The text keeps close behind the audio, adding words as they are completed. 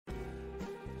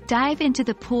dive into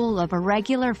the pool of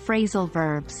irregular phrasal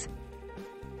verbs.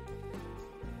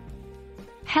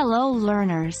 Hello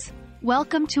learners!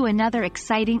 Welcome to another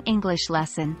exciting English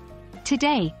lesson.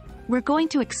 Today, we're going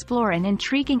to explore an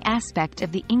intriguing aspect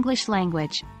of the English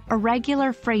language,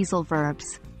 irregular phrasal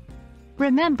verbs.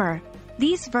 Remember,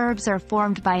 these verbs are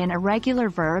formed by an irregular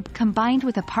verb combined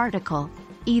with a particle,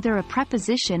 either a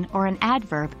preposition or an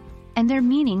adverb, and their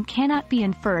meaning cannot be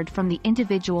inferred from the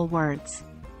individual words.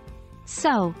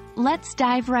 So, let's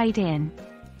dive right in.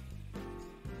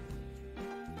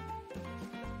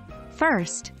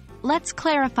 First, let's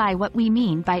clarify what we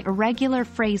mean by irregular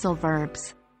phrasal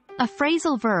verbs. A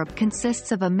phrasal verb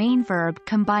consists of a main verb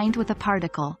combined with a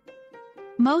particle.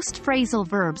 Most phrasal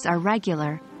verbs are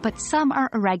regular, but some are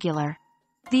irregular.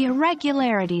 The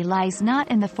irregularity lies not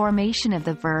in the formation of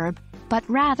the verb, but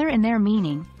rather in their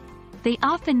meaning. They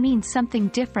often mean something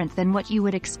different than what you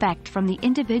would expect from the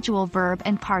individual verb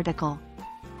and particle.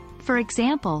 For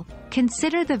example,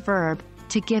 consider the verb,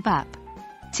 to give up.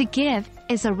 To give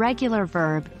is a regular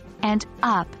verb, and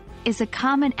up is a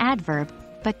common adverb,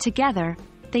 but together,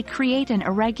 they create an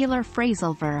irregular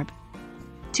phrasal verb.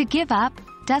 To give up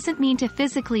doesn't mean to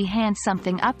physically hand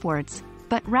something upwards,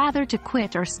 but rather to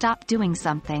quit or stop doing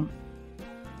something.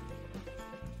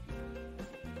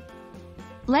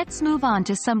 Let's move on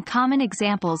to some common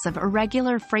examples of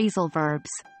irregular phrasal verbs.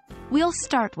 We'll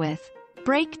start with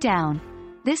break down.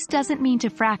 This doesn't mean to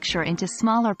fracture into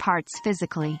smaller parts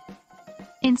physically.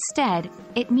 Instead,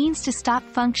 it means to stop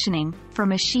functioning, for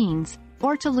machines,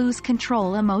 or to lose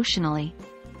control emotionally.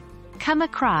 Come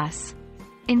across.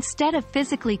 Instead of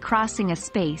physically crossing a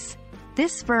space,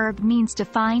 this verb means to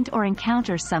find or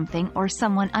encounter something or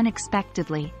someone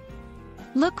unexpectedly.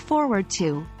 Look forward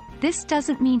to. This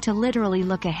doesn't mean to literally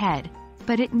look ahead,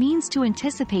 but it means to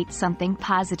anticipate something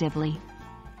positively.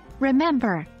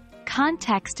 Remember,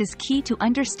 context is key to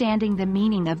understanding the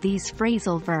meaning of these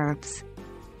phrasal verbs.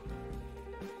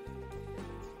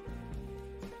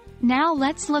 Now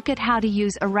let's look at how to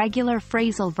use irregular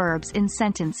phrasal verbs in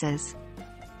sentences.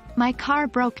 My car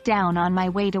broke down on my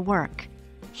way to work.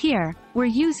 Here, we're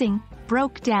using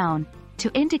broke down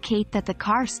to indicate that the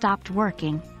car stopped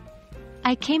working.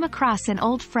 I came across an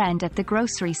old friend at the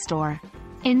grocery store.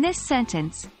 In this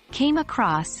sentence, came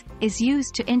across is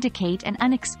used to indicate an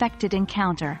unexpected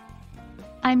encounter.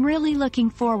 I'm really looking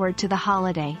forward to the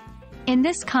holiday. In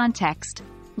this context,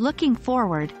 looking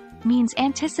forward means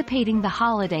anticipating the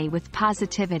holiday with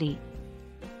positivity.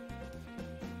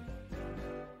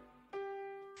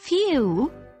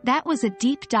 Phew! That was a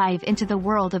deep dive into the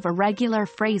world of irregular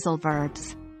phrasal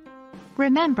verbs.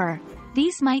 Remember,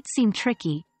 these might seem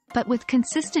tricky, but with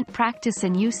consistent practice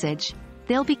and usage,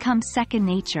 they'll become second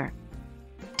nature.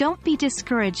 Don't be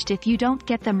discouraged if you don't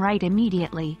get them right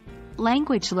immediately.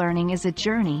 Language learning is a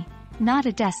journey, not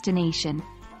a destination.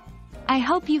 I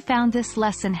hope you found this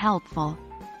lesson helpful.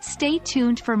 Stay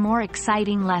tuned for more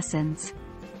exciting lessons.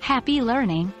 Happy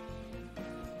learning!